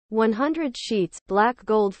100 sheets, black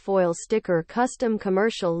gold foil sticker custom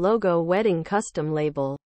commercial logo wedding custom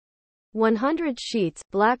label. 100 sheets,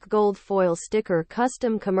 black gold foil sticker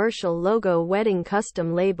custom commercial logo wedding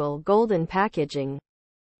custom label golden packaging.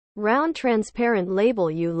 Round transparent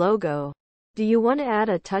label U logo. Do you want to add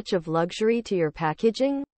a touch of luxury to your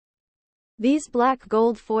packaging? These black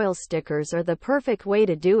gold foil stickers are the perfect way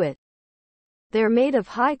to do it. They're made of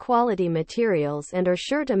high-quality materials and are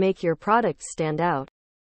sure to make your products stand out.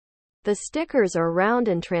 The stickers are round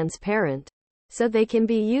and transparent, so they can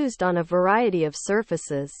be used on a variety of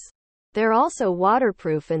surfaces. They're also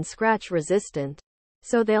waterproof and scratch-resistant,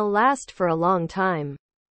 so they'll last for a long time.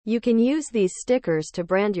 You can use these stickers to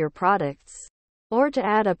brand your products, or to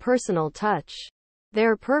add a personal touch.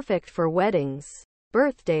 They're perfect for weddings,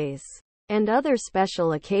 birthdays, and other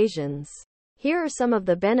special occasions. Here are some of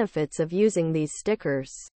the benefits of using these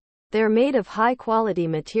stickers. They're made of high-quality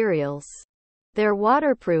materials. They're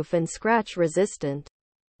waterproof and scratch-resistant.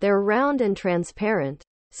 They're round and transparent,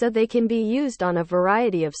 so they can be used on a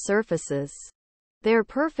variety of surfaces. They're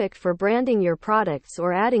perfect for branding your products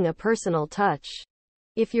or adding a personal touch.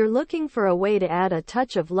 If you're looking for a way to add a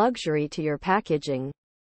touch of luxury to your packaging,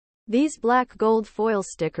 these black gold foil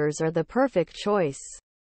stickers are the perfect choice.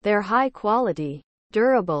 They're high quality,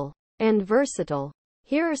 durable, and versatile.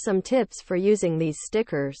 Here are some tips for using these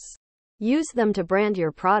stickers. Use them to brand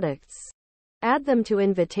your products. Add them to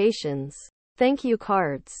invitations, thank you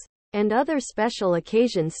cards, and other special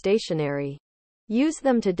occasion stationery. Use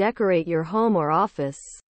them to decorate your home or office.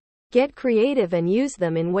 Get creative and use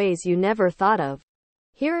them in ways you never thought of.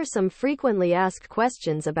 Here are some frequently asked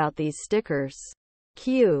questions about these stickers.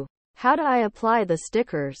 Q. How do I apply the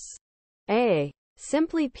stickers? A.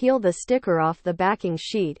 Simply peel the sticker off the backing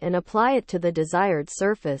sheet and apply it to the desired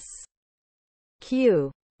surface.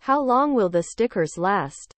 Q. How long will the stickers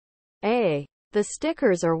last? A. The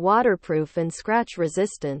stickers are waterproof and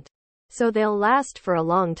scratch-resistant, so they'll last for a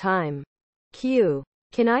long time. Q.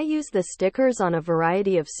 Can I use the stickers on a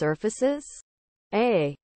variety of surfaces?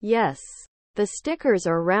 A. Yes. The stickers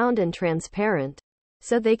are round and transparent,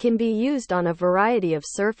 so they can be used on a variety of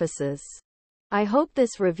surfaces. I hope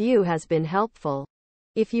this review has been helpful.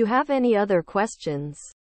 If you have any other questions,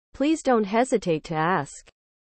 please don't hesitate to ask.